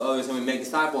make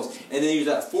disciples. And then use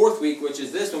that fourth week, which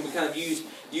is this one, we kind of use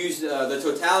the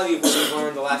totality of what we've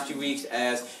learned the last few weeks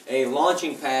as a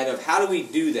launching pad of how do we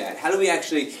do that? How do we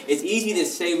actually, it's easy to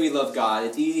say we love God,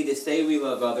 it's easy to say we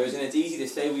love others, and it's easy to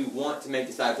say we want to make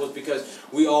disciples because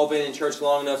we all been in church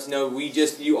long enough to know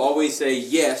you always say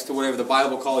yes to whatever the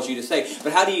Bible calls you to say.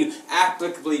 But how do you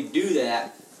applicably do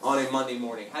that on a Monday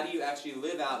morning? How do you actually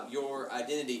live out your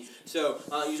identity? So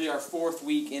usually our fourth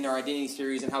week in our identity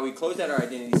series, and how we close out our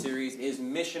identity series, is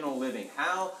missional living.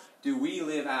 How do we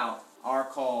live out our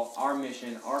call, our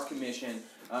mission, our commission,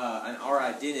 and our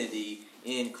identity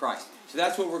in Christ? So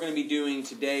that's what we're going to be doing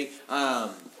today.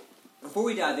 Before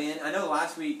we dive in, I know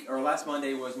last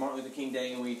Monday was Martin Luther King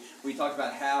Day, and we talked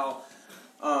about how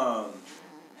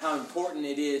important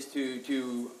it is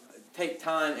to take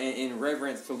time in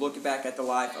reverence to look back at the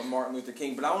life of Martin Luther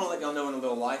King. But I want to let y'all know in a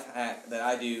little life hack that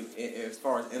I do as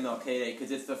far as MLK Day,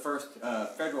 because it's the first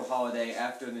federal holiday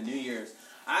after the New Year's.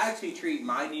 I actually treat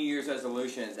my New Year's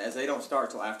resolutions as they don't start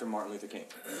till after Martin Luther King.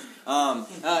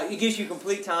 It gives you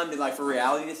complete time to for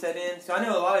reality to set in. So I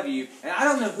know a lot of you, and I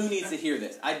don't know who needs to hear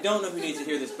this.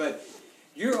 But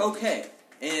you're okay.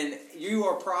 And you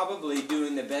are probably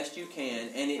doing the best you can,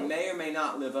 and it may or may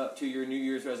not live up to your New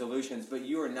Year's resolutions, but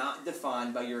you are not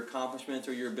defined by your accomplishments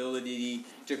or your ability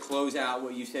to close out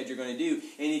what you said you're going to do.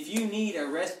 And if you need a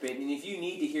respite, and if you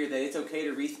need to hear that it's okay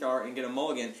to restart and get a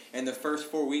mulligan, and the first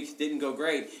 4 weeks didn't go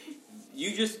great,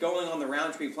 you just going on the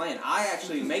Roundtree plan. I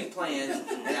actually make plans,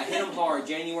 and I hit them hard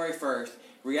January 1st.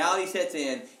 Reality sets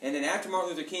in, and then after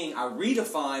Martin Luther King, I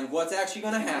redefine what's actually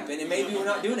going to happen, and maybe we're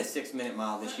not doing a 6-minute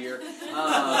mile this year,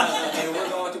 and we're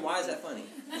going to, why is that funny?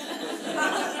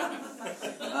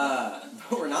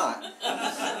 But we're not.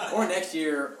 Or next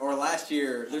year, or last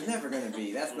year, there's never going to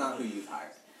be. That's not who you've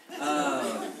hired.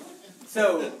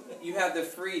 So, you have the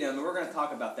freedom, and we're going to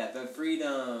talk about that, the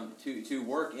freedom to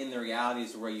work in the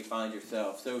realities of where you find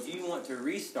yourself. So if you want to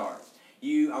restart,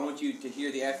 I want you to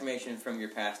hear the affirmation from your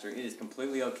pastor. It is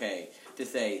completely okay to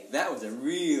say, that was a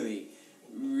really,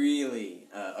 really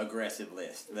aggressive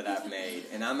list that I've made,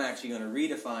 and I'm actually going to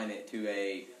redefine it to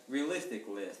a realistic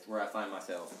list where I find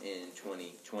myself in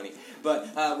 2020.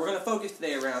 But we're going to focus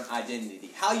today around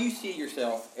identity. How you see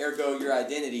yourself, ergo your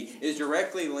identity, is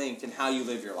directly linked in how you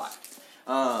live your life.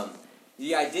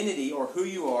 The identity, or who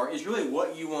you are, is really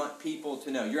what you want people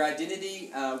to know. Your identity,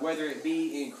 whether it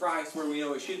be in Christ, where we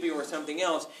know it should be, or something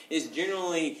else, is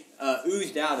generally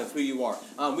oozed out of who you are.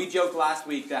 We joked last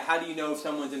week that how do you know if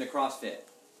someone's into CrossFit?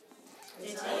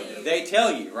 They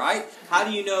tell you, right? How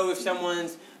do you know if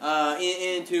someone's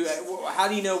into, how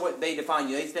do you know what they define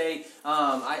you? They say,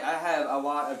 I have a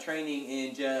lot of training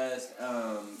in just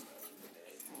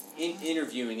in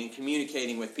interviewing and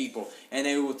communicating with people, and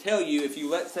they will tell you if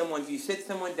you sit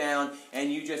someone down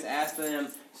and you just ask them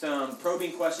some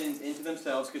probing questions into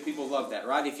themselves, because people love that,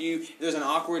 right? If you don't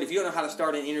know how to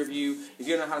start an interview, if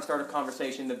you don't know how to start a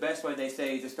conversation, the best way they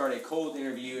say to start a cold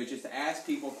interview is just to ask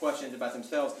people questions about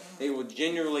themselves. They will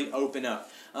generally open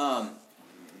up.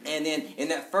 And then in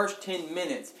that first 10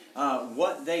 minutes,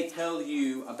 what they tell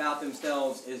you about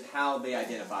themselves is how they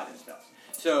identify themselves.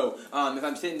 So, if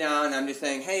I'm sitting down and I'm just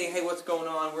saying, hey, what's going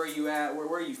on? Where are you at? Where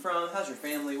are you from? How's your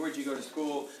family? Where'd you go to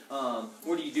school?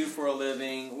 What do you do for a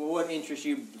living? What interests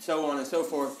you? So on and so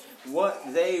forth.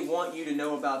 What they want you to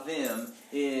know about them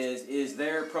is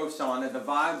their persona, the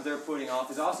vibe they're putting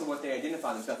off is also what they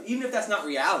identify themselves. Even if that's not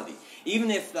reality. Even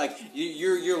if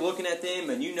you're looking at them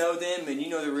and you know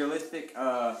the realistic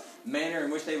manner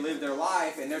in which they live their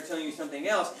life, and they're telling you something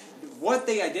else, what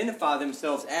they identify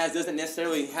themselves as doesn't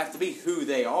necessarily have to be who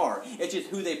they are. It's just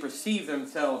who they perceive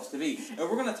themselves to be. And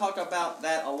we're going to talk about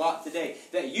that a lot today.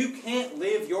 That you can't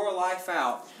live your life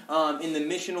out in the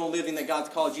missional living that God's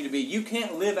called you to be. You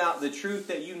can't live out the truth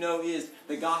that you know is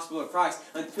the gospel of Christ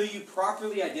until you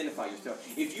properly identify yourself.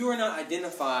 If you are not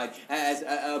identified as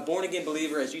a born-again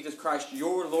believer, as Jesus Christ,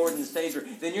 your Lord and Savior,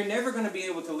 then you're never going to be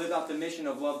able to live out the mission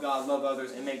of love God, love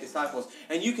others, and make disciples.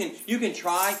 And you can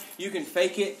try, you can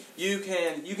fake it, you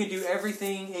can do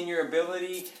everything in your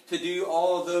ability to do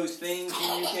all of those things.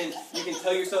 You can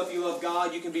tell yourself you love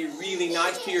God, you can be really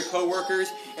nice to your coworkers,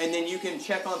 and then you can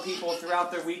check on people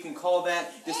throughout their week and call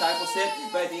that discipleship.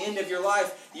 But at the end of your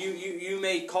life, you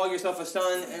may call yourself a son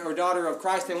or daughter of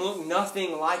Christ and look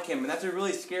nothing like Him. And that's a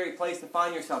really scary place to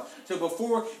find yourself. So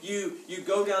before you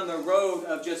go down the road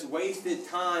of just wasted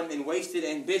time and wasted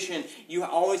ambition, you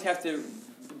always have to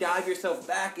dive yourself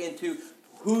back into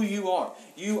who you are.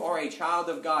 You are a child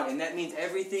of God, and that means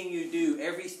everything you do,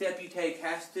 every step you take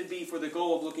has to be for the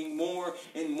goal of looking more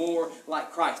and more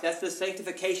like Christ. That's the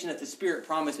sanctification that the Spirit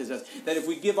promises us. That if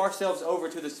we give ourselves over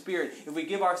to the Spirit, if we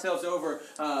give ourselves over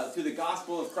to the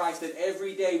gospel of Christ, that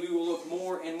every day we will look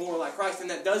more and more like Christ. And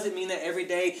that doesn't mean that every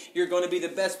day you're going to be the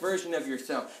best version of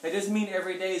yourself. That doesn't mean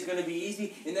every day is going to be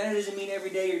easy, and that doesn't mean every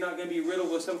day you're not going to be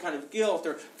riddled with some kind of guilt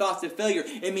or thoughts of failure.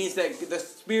 It means that the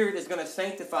Spirit is going to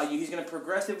sanctify you. He's going to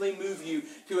progressively move you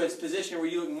to a position where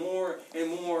you look more and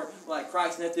more like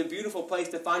Christ. And that's a beautiful place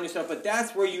to find yourself. But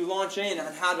that's where you launch in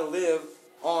on how to live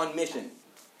on mission.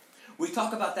 We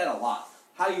talk about that a lot.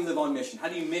 How do you live on mission? How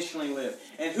do you missionally live?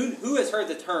 And who has heard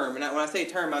the term, and when I say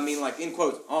term, I mean like in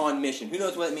quotes, on mission. Who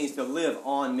knows what it means to live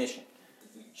on mission?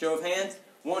 Show of hands.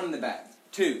 1 in the back.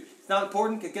 2. It's not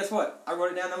important because guess what? I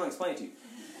wrote it down and I'm going to explain it to you.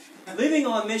 Living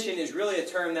on mission is really a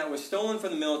term that was stolen from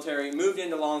the military, moved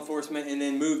into law enforcement, and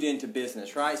then moved into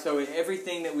business, right? So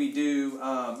everything that we do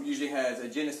usually has a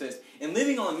genesis. And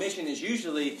living on mission is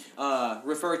usually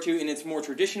referred to in its more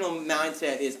traditional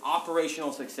mindset is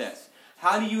operational success.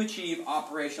 How do you achieve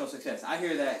operational success? I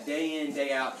hear that day in,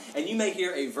 day out, and you may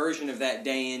hear a version of that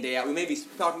day in, day out. We may be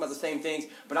talking about the same things,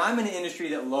 but I'm in an industry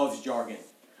that loves jargon.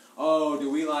 Oh, do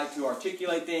we like to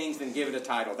articulate things and give it a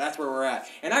title? That's where we're at.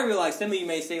 And I realize some of you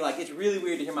may say, like, it's really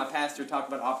weird to hear my pastor talk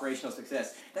about operational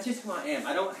success. That's just who I am.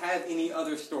 I don't have any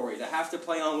other stories. I have to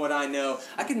play on what I know.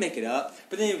 I could make it up,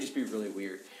 but then it would just be really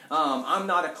weird. I'm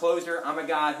not a closer. I'm a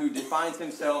guy who defines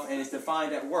himself and is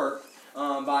defined at work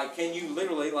by can you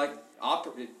literally, like,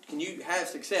 can you have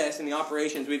success in the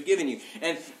operations we've given you?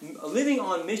 And living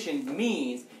on mission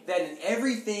means that in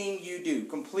everything you do,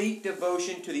 complete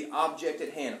devotion to the object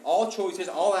at hand. All choices,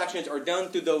 all actions are done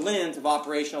through the lens of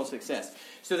operational success.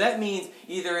 So that means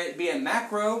either it be a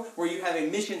macro where you have a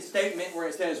mission statement where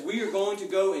it says, we are going to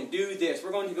go and do this.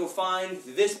 We're going to go find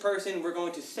this person. We're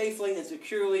going to safely and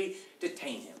securely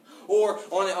detain him. Or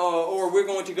we're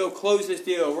going to go close this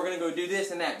deal. We're going to go do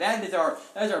this and that. That is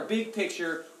our big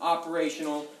picture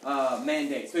operational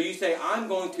mandate. So you say, I'm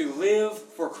going to live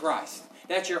for Christ.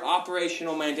 That's your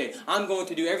operational mandate. I'm going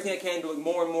to do everything I can to look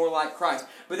more and more like Christ.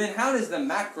 But then how does the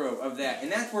macro of that?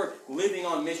 And that's where living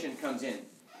on mission comes in.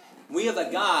 We have a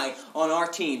guy on our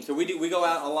team. So we go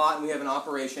out a lot and we have an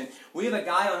operation. We have a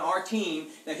guy on our team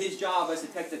that his job is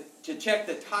to check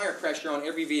the tire pressure on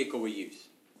every vehicle we use.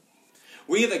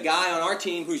 We have a guy on our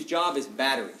team whose job is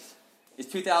batteries. It's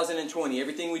 2020.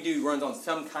 Everything we do runs on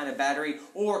some kind of battery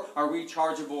or a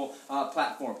rechargeable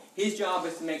platform. His job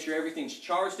is to make sure everything's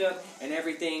charged up and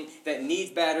everything that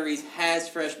needs batteries has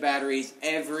fresh batteries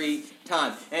every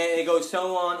time. And it goes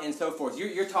so on and so forth.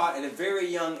 You're taught at a very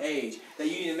young age that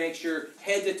you need to make sure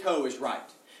head to toe is right.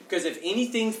 Because if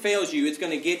anything fails you, it's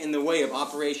going to get in the way of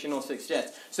operational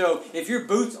success. So if your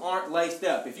boots aren't laced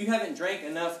up, if you haven't drank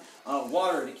enough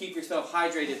water to keep yourself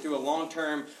hydrated through a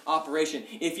long-term operation,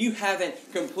 if you haven't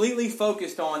completely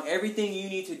focused on everything you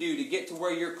need to do to get to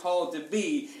where you're called to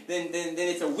be, then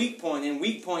it's a weak point, and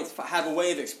weak points have a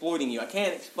way of exploiting you. I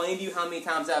can't explain to you how many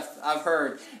times I've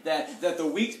heard that the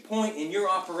weak point in your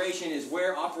operation is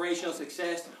where operational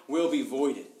success will be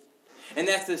voided. And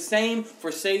that's the same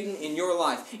for Satan in your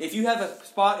life. If you have a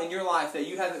spot in your life that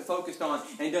you haven't focused on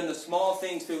and done the small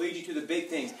things to lead you to the big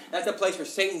things, that's a place where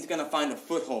Satan's going to find a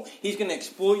foothold. He's going to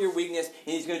exploit your weakness,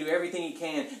 and he's going to do everything he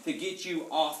can to get you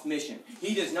off mission.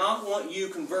 He does not want you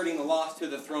converting the lost to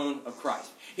the throne of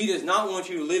Christ. He does not want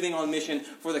you living on mission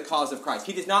for the cause of Christ.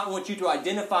 He does not want you to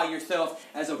identify yourself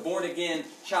as a born-again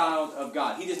child of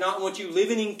God. He does not want you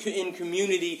living in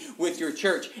community with your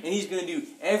church. And he's going to do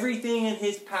everything in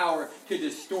his power to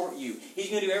distort you. He's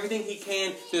going to do everything he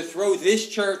can to throw this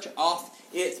church off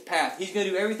its path. He's going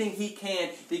to do everything he can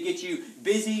to get you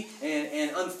busy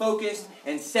and unfocused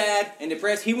and sad and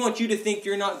depressed. He wants you to think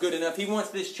you're not good enough. He wants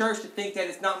this church to think that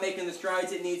it's not making the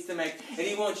strides it needs to make. And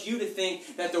he wants you to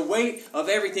think that the weight of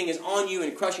everything is on you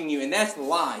and crushing you. And that's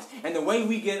lies. And the way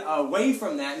we get away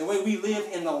from that and the way we live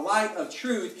in the light of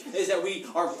truth is that we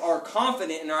are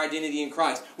confident in our identity in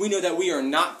Christ. We know that we are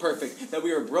not perfect, that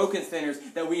we are broken sinners,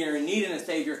 that we are in need of a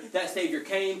Savior. That Savior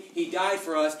came, He died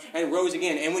for us, and rose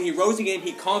again. And when He rose again,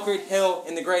 He conquered hell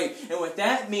and the grave. And what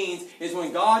that means is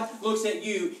when God looks at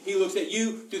you, He looks at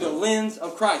you through the lens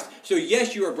of Christ. So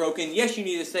yes, you are broken. Yes, you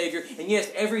need a Savior. And yes,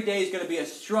 every day is going to be a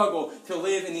struggle to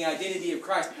live in the identity of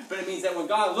Christ. But it means that when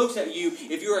God looks at you,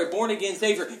 if you are a born-again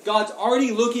Savior, God's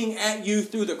already looking at you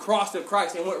through the cross of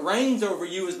Christ. And what reigns over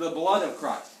you is the blood of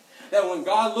Christ. That when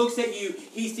God looks at you,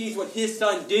 He sees what His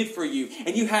Son did for you.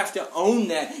 And you have to own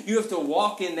that. You have to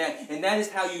walk in that. And that is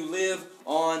how you live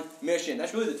on mission.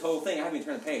 That's really the total thing. I haven't even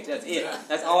turned the page. That's it.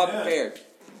 That's all I prepared.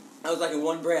 That was like in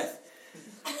one breath.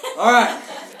 All right.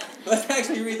 Let's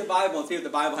actually read the Bible and see what the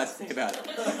Bible has to say about it.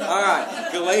 All right,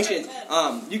 Galatians.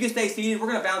 You can stay seated. We're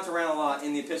going to bounce around a lot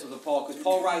in the epistles of Paul because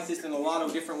Paul writes this in a lot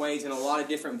of different ways in a lot of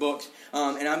different books.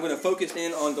 And I'm going to focus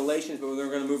in on Galatians, but we're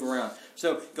going to move around.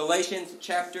 So Galatians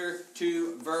chapter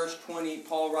 2, verse 20,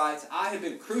 Paul writes, I have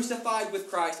been crucified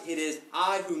with Christ. It is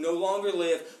I who no longer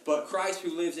live, but Christ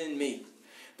who lives in me.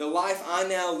 The life I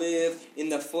now live in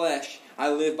the flesh,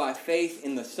 I live by faith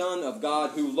in the Son of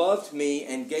God who loved me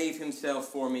and gave himself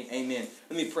for me. Amen.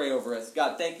 Let me pray over us.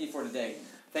 God, thank you for today.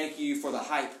 Thank you for the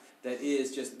hype that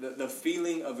is just the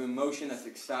feeling of emotion that's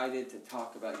excited to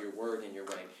talk about your word and your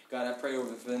way. God, I pray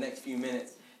over for the next few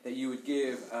minutes that you would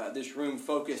give this room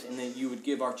focus and that you would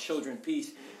give our children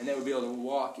peace and that we'd be able to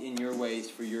walk in your ways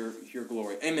for your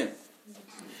glory. Amen.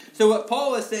 So what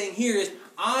Paul is saying here is,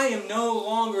 I am no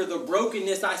longer the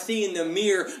brokenness I see in the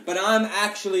mirror, but I'm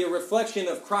actually a reflection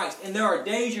of Christ. And there are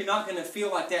days you're not going to feel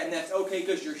like that, and that's okay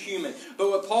because you're human. But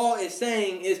what Paul is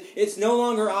saying is, it's no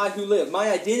longer I who live.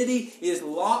 My identity is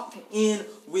locked in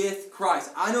with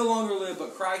Christ. I no longer live,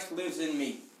 but Christ lives in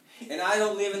me. And I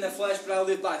don't live in the flesh, but I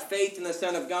live by faith in the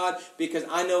Son of God because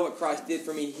I know what Christ did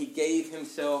for me. He gave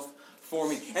himself for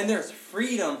me. And there's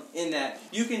freedom in that.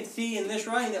 You can see in this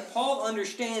writing that Paul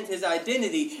understands his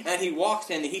identity and he walks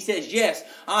in it. He says, yes,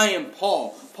 I am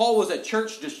Paul. Paul was a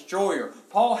church destroyer.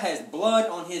 Paul has blood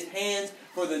on his hands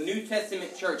for the New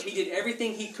Testament church. He did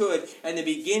everything he could in the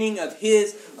beginning of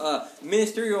his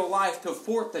ministerial life to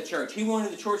thwart the church. He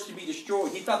wanted the church to be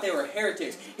destroyed. He thought they were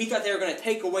heretics. He thought they were going to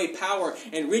take away power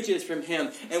and riches from him.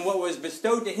 And what was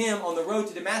bestowed to him on the road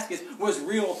to Damascus was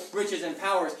real riches and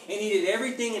powers. And he did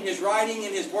everything in his writing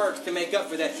and his works to make up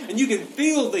for that. And you can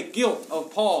feel the guilt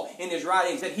of Paul in his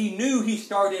writings that he knew he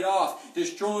started off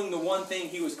destroying the one thing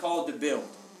he was called to build.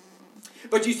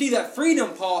 But you see that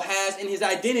freedom Paul has in his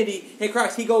identity in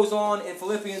Christ. He goes on in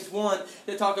Philippians 1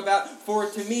 to talk about, for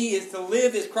to me is to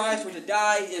live is Christ, or to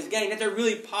die is gain. That's a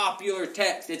really popular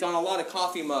text. It's on a lot of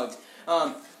coffee mugs.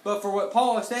 But for what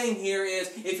Paul is saying here is,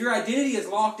 if your identity is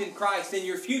locked in Christ, then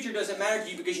your future doesn't matter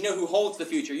to you because you know who holds the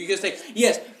future. You can say,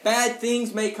 yes, bad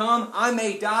things may come, I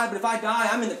may die, but if I die,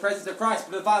 I'm in the presence of Christ.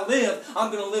 But if I live,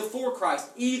 I'm going to live for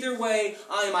Christ. Either way,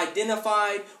 I am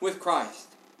identified with Christ.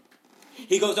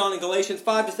 He goes on in Galatians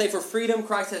 5 to say, for freedom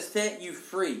Christ has set you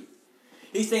free.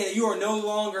 He's saying that you are no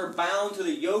longer bound to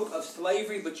the yoke of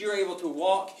slavery, but you're able to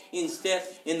walk in step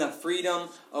in the freedom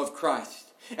of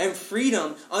Christ. And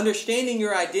freedom, understanding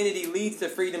your identity leads to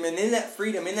freedom. And in that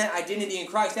freedom, in that identity in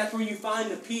Christ, that's where you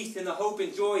find the peace and the hope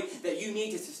and joy that you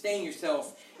need to sustain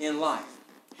yourself in life.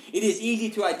 It is easy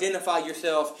to identify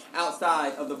yourself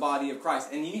outside of the body of Christ.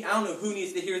 And I don't know who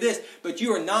needs to hear this, but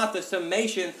you are not the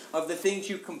summation of the things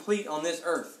you complete on this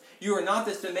earth. You are not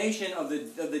the summation of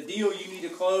the deal you need to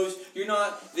close. You're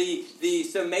not the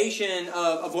summation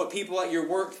of what people at your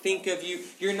work think of you.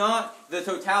 You're not the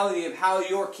totality of how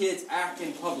your kids act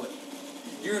in public.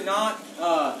 You're not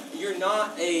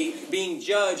being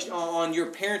judged on your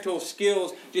parental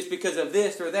skills just because of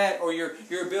this or that, or your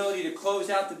ability to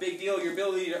close out the big deal, your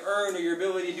ability to earn, or your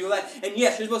ability to do that. And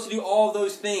yes, you're supposed to do all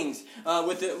those things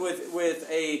with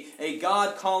a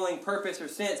God-calling purpose or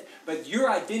sense, but your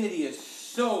identity is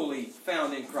solely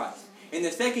found in Christ. And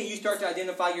the second you start to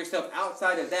identify yourself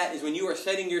outside of that is when you are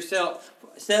setting yourself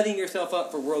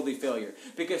up for worldly failure.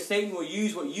 Because Satan will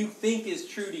use what you think is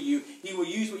true to you. He will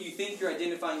use what you think you're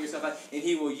identifying yourself as, and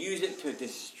he will use it to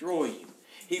destroy you.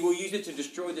 He will use it to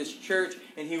destroy this church,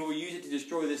 and he will use it to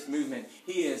destroy this movement.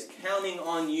 He is counting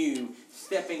on you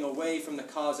stepping away from the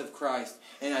cause of Christ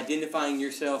and identifying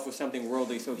yourself with something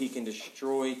worldly so he can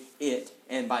destroy it.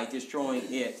 And by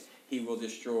destroying it, he will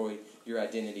destroy your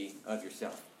identity of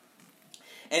yourself.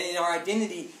 And in our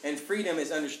identity and freedom is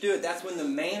understood, that's when the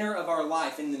manner of our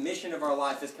life and the mission of our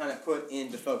life is kind of put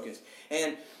into focus.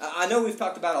 And I know we've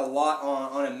talked about a lot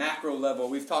on a macro level.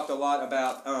 We've talked a lot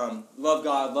about love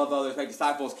God, love others, make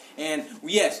disciples. And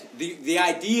yes, the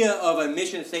idea of a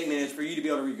mission statement is for you to be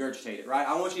able to regurgitate it, right?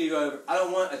 I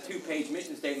don't want a 2-page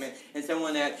mission statement and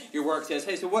someone at your work says,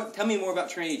 hey, so tell me more about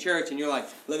Trinity Church, and you're like,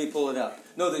 let me pull it up.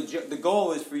 No, the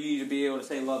goal is for you to be able to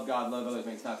say love God, love others,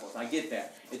 make disciples. I get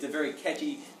that. It's a very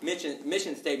catchy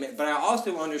mission statement, but I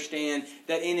also understand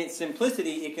that in its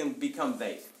simplicity, it can become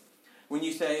vague. When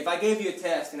you say, if I gave you a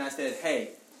test and I said,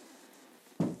 hey,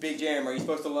 Big Jeremy, are you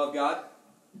supposed to love God?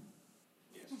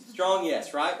 Yes. Strong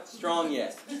yes, right? Strong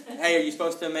yes. Hey, are you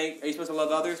supposed to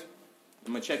love others?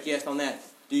 I'm going to check yes on that.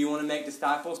 Do you want to make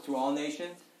disciples to all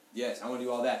nations? Yes, I want to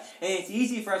do all that. And it's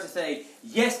easy for us to say,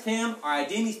 yes, Tim, our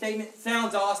identity statement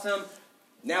sounds awesome.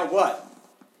 Now what?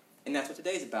 And that's what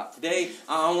today's about. Today,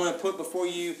 I want to put before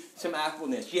you some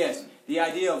appleness. Yes, the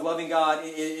idea of loving God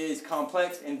is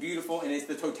complex and beautiful, and it's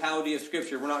the totality of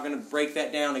Scripture. We're not going to break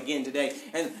that down again today.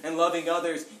 And loving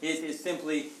others is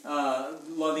simply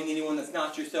loving anyone that's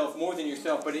not yourself more than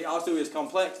yourself. But it also is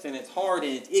complex, and it's hard,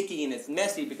 and it's icky, and it's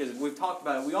messy, because we've talked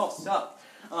about it. We all suck.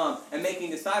 And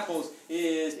making disciples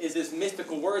is this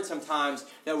mystical word sometimes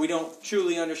that we don't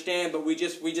truly understand, but we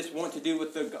just want to do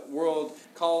what the world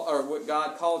what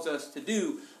God calls us to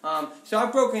do. So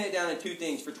I've broken it down into 2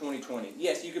 things for 2020.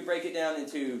 Yes, you could break it down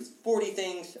into 40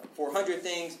 things, 400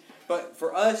 things, but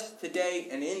for us today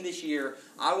and in this year,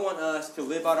 I want us to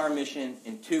live out our mission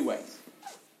in 2 ways.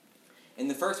 And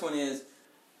the first one is,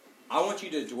 I want you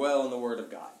to dwell in the Word of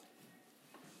God.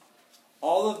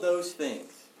 All of those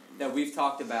things that we've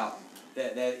talked about,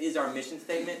 that is our mission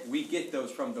statement, we get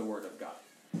those from the Word of God.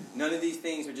 None of these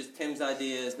things are just Tim's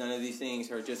ideas. None of these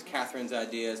things are just Catherine's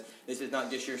ideas. This is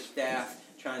not just your staff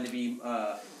trying to be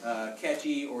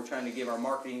catchy or trying to give our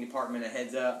marketing department a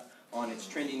heads up on its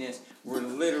trendiness. We're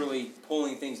literally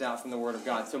pulling things out from the Word of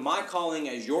God. So my calling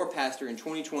as your pastor in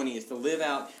 2020 is to live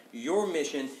out your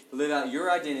mission, to live out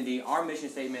your identity, our mission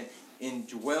statement, in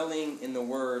dwelling in the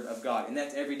Word of God. And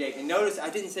that's every day. And notice, I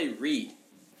didn't say read.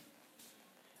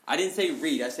 I didn't say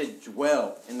read. I said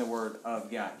dwell in the Word of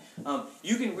God.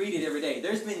 You can read it every day.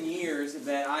 There's been years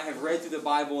that I have read through the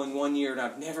Bible in 1 year and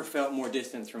I've never felt more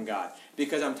distance from God,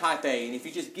 because I'm type A. And if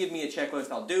you just give me a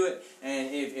checklist, I'll do it.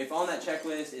 And if on that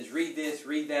checklist is read this,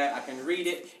 read that, I can read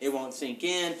it. It won't sink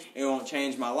in. It won't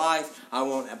change my life. I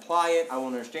won't apply it. I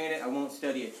won't understand it. I won't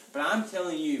study it. But I'm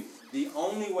telling you, the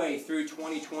only way through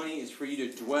 2020 is for you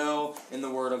to dwell in the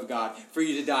Word of God, for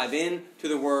you to dive into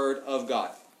the Word of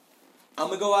God. I'm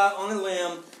going to go out on a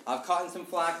limb. I've caught in some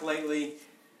flack lately.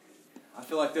 I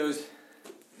feel like those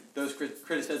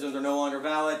criticisms are no longer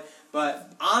valid.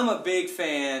 But I'm a big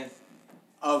fan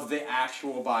of the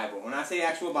actual Bible. When I say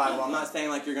actual Bible, I'm not saying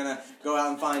like you're going to go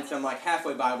out and find some like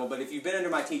halfway Bible. But if you've been under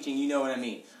my teaching, you know what I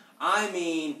mean. I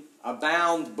mean a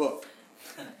bound book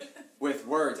with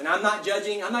words. And I'm not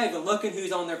judging. I'm not even looking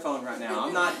who's on their phone right now.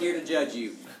 I'm not here to judge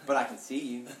you. But I can see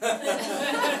you.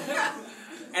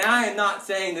 And I am not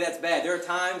saying that that's bad. There are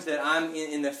times that I'm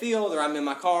in the field or I'm in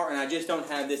my car and I just don't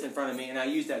have this in front of me, and I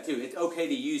use that too. It's okay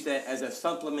to use that as a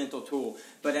supplemental tool.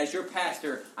 But as your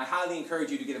pastor, I highly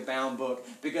encourage you to get a bound book,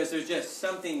 because there's just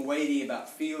something weighty about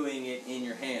feeling it in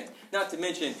your hand. Not to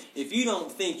mention, if you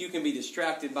don't think you can be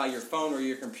distracted by your phone or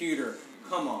your computer,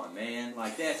 come on, man.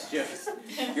 Like, that's just,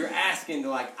 you're asking to,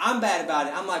 like, I'm bad about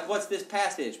it. I'm like, what's this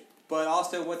passage? But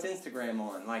also, what's Instagram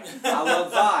on? Like, I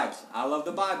love vibes. I love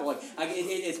the Bible. Like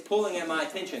it's pulling at my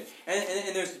attention.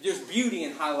 And there's beauty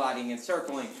in highlighting and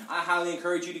circling. I highly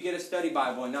encourage you to get a study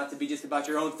Bible, and not to be just about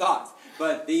your own thoughts.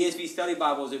 But the ESV Study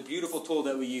Bible is a beautiful tool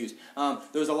that we use.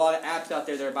 There's a lot of apps out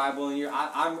there that are Bible in here.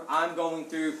 I'm going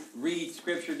through Read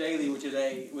Scripture Daily, which is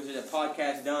a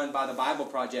podcast done by the Bible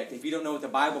Project. If you don't know what the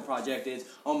Bible Project is,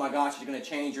 oh my gosh, it's going to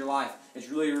change your life. It's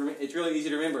really easy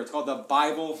to remember. It's called the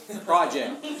Bible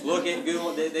Project. Look at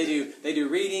Google. They do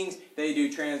readings. They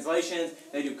do translations.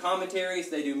 They do commentaries.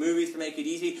 They do movies to make it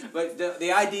easy. But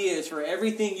the idea is for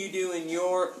everything you do in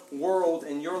your world,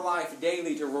 in your life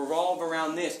daily, to revolve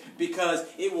around this, because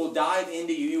it will dive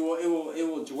into you. It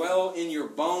will dwell in your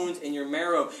bones and your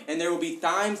marrow. And there will be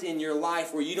times in your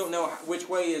life where you don't know which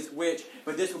way is which,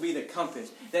 but this will be the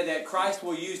compass. That Christ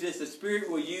will use this, the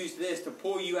Spirit will use this to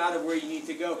pull you out of where you need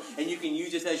to go. And you can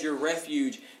use this as your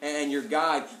refuge and your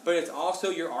guide. But it's also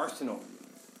your arsenal.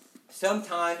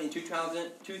 Sometime in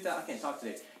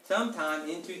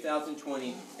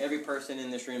 2020, every person in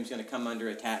this room is going to come under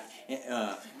attack.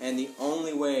 And the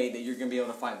only way that you're going to be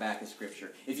able to fight back is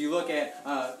Scripture. If you look at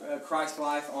Christ's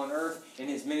life on earth, in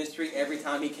his ministry, every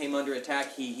time he came under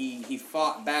attack, he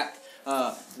fought back.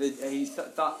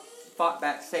 Fought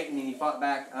back Satan, and he fought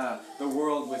back the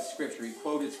world with Scripture. He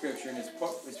quoted Scripture, and if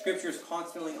Scripture is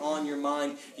constantly on your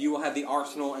mind, you will have the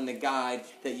arsenal and the guide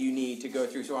that you need to go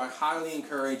through. So I highly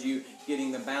encourage you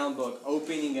getting the bound book,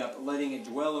 opening up, letting it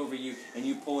dwell over you, and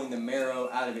you pulling the marrow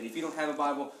out of it. If you don't have a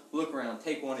Bible, look around.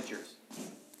 Take one, it's yours.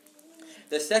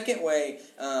 The second way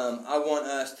I want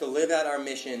us to live out our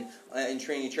mission in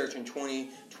Trinity Church in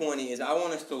 2020 is I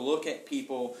want us to look at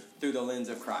people through the lens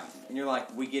of Christ. And you're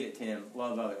like, we get it, Tim.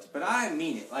 Love others. But I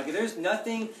mean it. Like, there's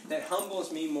nothing that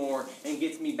humbles me more and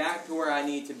gets me back to where I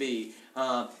need to be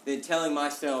than telling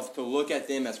myself to look at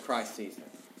them as Christ sees them.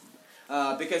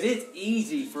 Because it's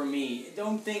easy for me.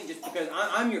 Don't think just because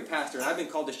I'm your pastor and I've been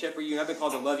called to shepherd you and I've been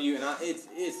called to love you, and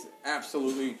it's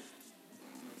absolutely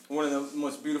one of the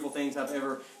most beautiful things I've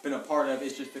ever been a part of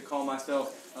is just to call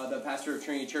myself the pastor of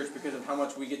Trinity Church because of how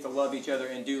much we get to love each other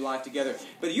and do life together.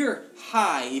 But you're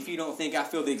high if you don't think I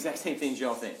feel the exact same things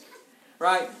y'all think.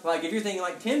 Right? Like if you're thinking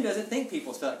like Tim doesn't think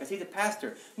people suck because he's a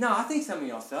pastor. No, I think some of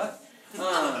y'all suck.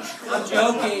 I'm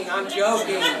joking.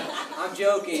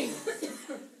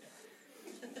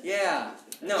 Yeah.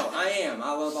 No, I am.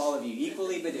 I love all of you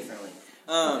equally but differently.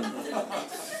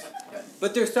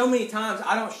 But there's so many times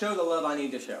I don't show the love I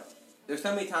need to show. There's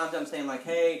so many times I'm saying like,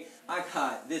 hey, I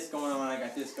got this going on, I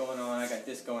got this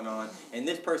going on, and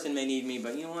this person may need me,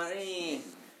 but you know what?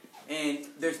 And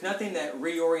there's nothing that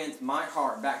reorients my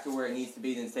heart back to where it needs to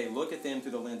be than say, look at them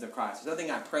through the lens of Christ. There's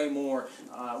nothing I pray more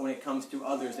when it comes to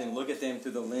others than look at them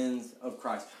through the lens of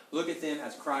Christ. Look at them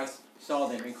as Christ saw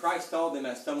them. And Christ saw them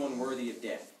as someone worthy of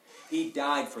death. He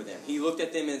died for them. He looked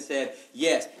at them and said,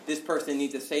 yes, this person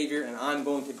needs a Savior, and I'm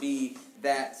going to be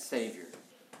that Savior.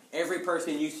 Every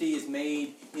person you see is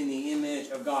made in the image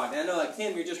of God. And I know, like,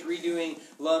 Tim, you're just redoing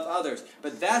love others.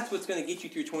 But that's what's going to get you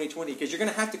through 2020, because you're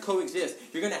going to have to coexist.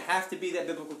 You're going to have to be that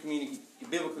biblical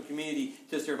community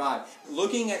to survive.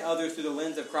 Looking at others through the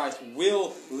lens of Christ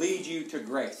will lead you to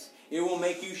grace. It will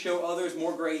make you show others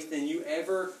more grace than you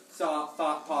ever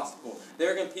thought possible.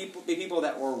 There are going to be people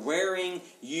that were wearing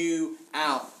you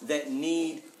out that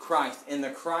need Christ. And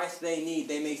the Christ they need,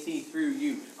 they may see through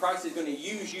you. Christ is going to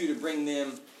use you to bring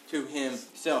them to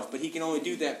Himself. But He can only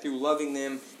do that through loving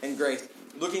them and grace.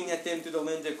 Looking at them through the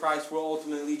lens of Christ will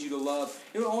ultimately lead you to love.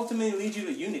 It will ultimately lead you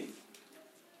to unity.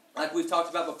 Like we've talked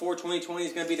about before, 2020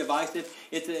 is going to be divisive.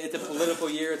 It's a political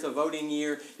year. It's a voting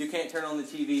year. You can't turn on the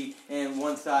TV and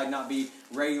one side not be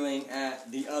railing at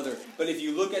the other. But if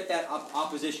you look at that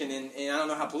opposition, and I don't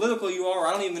know how political you are, or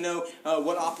I don't even know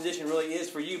what opposition really is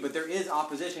for you, but there is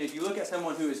opposition. If you look at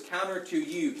someone who is counter to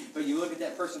you, but you look at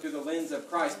that person through the lens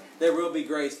of Christ, there will be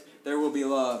grace, there will be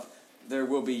love, there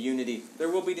will be unity, there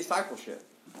will be discipleship.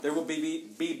 There will be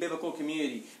biblical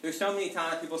community. There's so many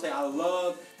times people say, I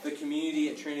love the community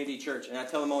at Trinity Church. And I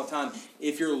tell them all the time,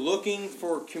 if you're looking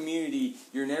for community,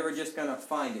 you're never just going to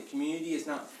find it. Community is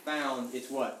not found, it's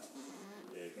what?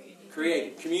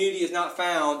 Created. Community is not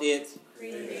found, it's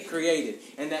created.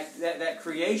 And that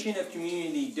creation of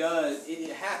community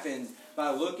it happens by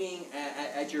looking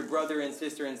at your brother and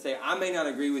sister and say, I may not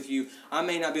agree with you, I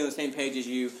may not be on the same page as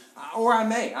you, or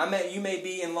you may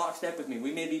be in lockstep with me,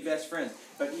 we may be best friends,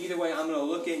 but either way, I'm going to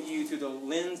look at you through the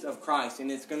lens of Christ, and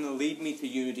it's going to lead me to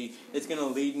unity, it's going to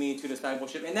lead me to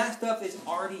discipleship, and that stuff is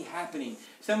already happening.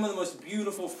 Some of the most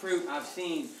beautiful fruit I've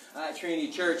seen at Trinity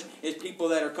Church is people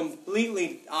that are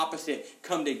completely opposite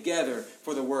come together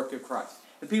for the work of Christ.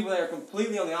 The people that are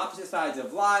completely on the opposite sides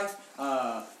of life,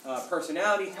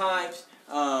 personality types,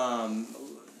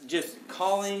 just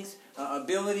callings,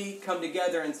 ability, come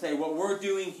together and say, what we're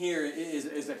doing here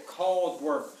is a called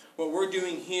work. What we're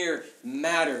doing here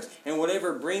matters. And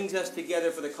whatever brings us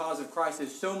together for the cause of Christ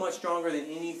is so much stronger than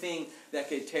anything that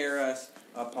could tear us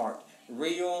apart.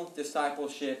 Real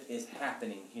discipleship is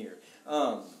happening here.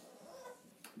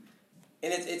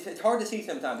 And it's hard to see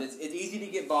sometimes. It's easy to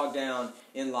get bogged down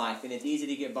in life, and it's easy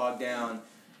to get bogged down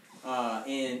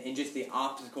in just the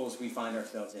obstacles we find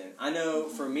ourselves in. I know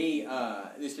for me,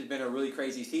 this has been a really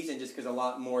crazy season just because a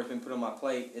lot more has been put on my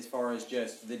plate as far as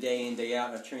just the day in, day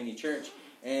out of Trinity Church.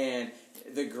 And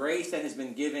the grace that has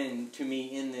been given to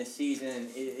me in this season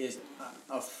is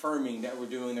affirming that we're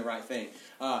doing the right thing.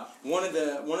 One of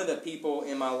the people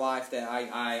in my life that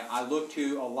I look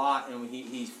to a lot, and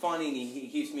he's funny, and he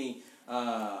keeps me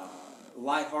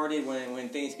lighthearted when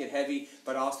things get heavy,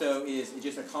 but also is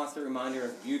just a constant reminder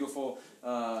of beautiful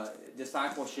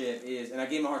discipleship and I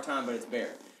gave him a hard time, but it's Bear.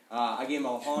 I gave him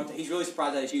a long time. He's really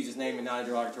surprised that I just used his name and not a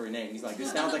derogatory name. He's like,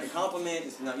 this sounds like a compliment.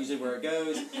 This is not usually where it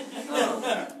goes.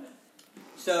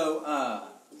 So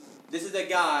this is a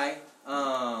guy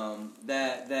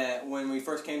that when we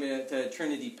first came to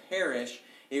Trinity Parish,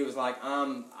 it was like,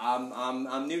 I'm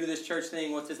new to this church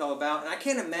thing. What's this all about? And I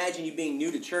can't imagine you being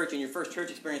new to church and your first church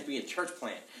experience being a church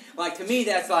plant. Like, to me,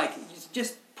 that's like,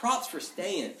 just props for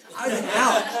staying. I've been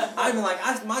out. I've been like,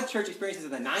 my church experiences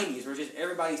in the 90s were just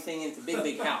everybody singing It's a Big,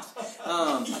 Big House.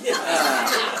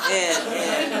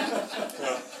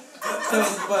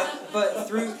 But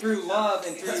through love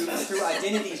and through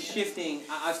identity shifting,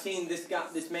 I've seen this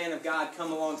man of God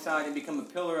come alongside and become a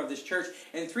pillar of this church.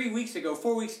 And 4 weeks ago,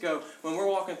 when we're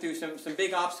walking through some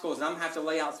big obstacles, and I'm going to have to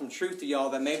lay out some truth to y'all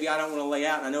that maybe I don't want to lay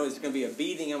out, and I know it's going to be a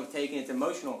beating I'm taking, it's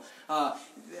emotional.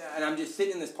 And I'm just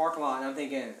sitting in this parking lot, and I'm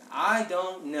thinking, I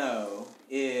don't know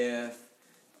if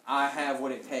I have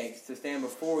what it takes to stand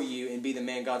before you and be the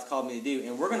man God's called me to do.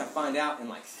 And we're going to find out in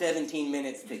like 17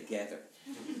 minutes together.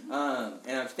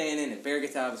 And I'm standing, and Bear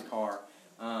gets out of his car.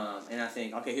 And I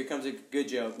think, okay, here comes a good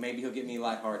joke. Maybe he'll get me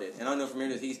lighthearted. And I don't know from here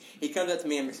to he comes up to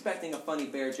me. I'm expecting a funny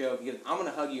Bear joke. He goes, I'm going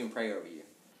to hug you and pray over you.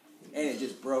 And it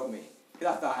just broke me.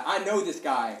 Because I thought, I know this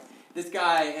guy. This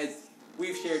guy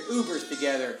we've shared Ubers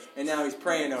together, and now he's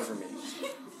praying over me.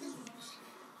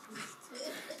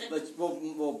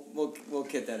 We'll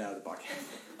get that out of the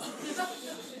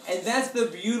podcast. And that's the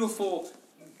beautiful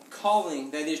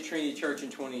calling that is Trinity Church in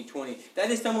 2020. That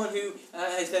is someone who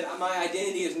has said, my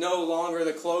identity is no longer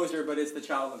the closer, but it's the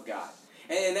child of God.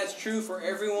 And that's true for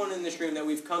everyone in this room, that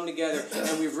we've come together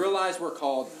and we've realized we're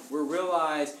called. We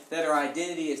realize that our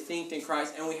identity is synced in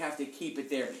Christ, and we have to keep it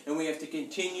there. And we have to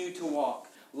continue to walk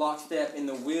lockstep in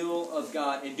the will of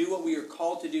God and do what we are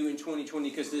called to do in 2020,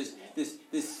 because this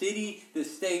city,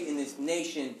 this state, and this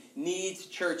nation needs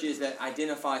churches that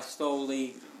identify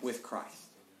solely with Christ.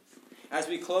 As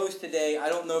we close today, I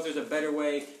don't know if there's a better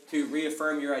way to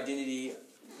reaffirm your identity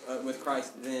with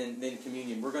Christ than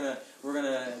communion. We're gonna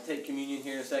take communion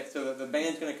here in a second. So the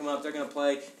band's gonna come up. They're gonna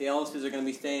play. The Ellises are gonna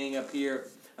be standing up here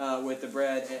with the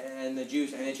bread and the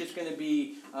juice, and it's just gonna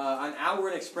be an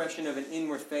outward expression of an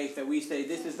inward faith that we say,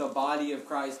 this is the body of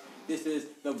Christ. This is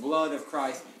the blood of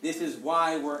Christ. This is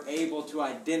why we're able to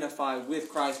identify with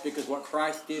Christ, because what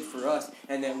Christ did for us,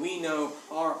 and that we know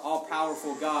our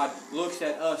all-powerful God looks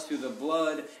at us through the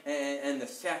blood and the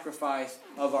sacrifice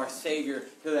of our Savior,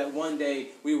 so that one day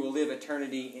we will live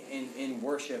eternity in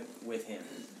worship with Him.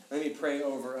 Let me pray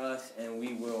over us, and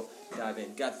we will dive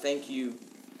in. God, thank you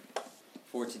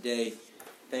for today.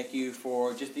 Thank you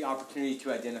for just the opportunity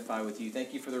to identify with you.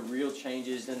 Thank you for the real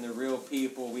changes and the real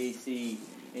people we see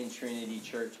in Trinity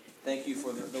Church. Thank you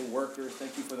for the workers.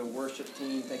 Thank you for the worship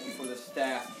team. Thank you for the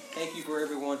staff. Thank you for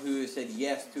everyone who has said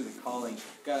yes to the calling.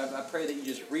 God, I pray that you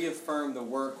just reaffirm the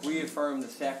work, reaffirm the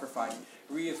sacrifice,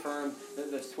 reaffirm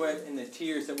the sweat and the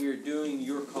tears that we are doing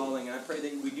your calling. And I pray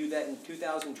that we do that in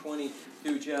 2020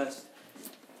 through just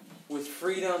with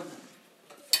freedom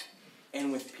and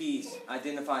with peace,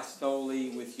 identify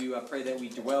solely with you. I pray that we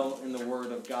dwell in the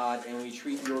Word of God and we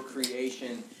treat your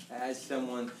creation as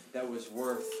someone that was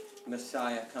worth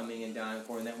Messiah coming and dying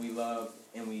for, and that we love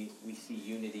and we see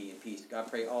unity and peace. God, I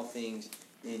pray all things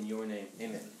in your name.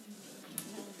 Amen.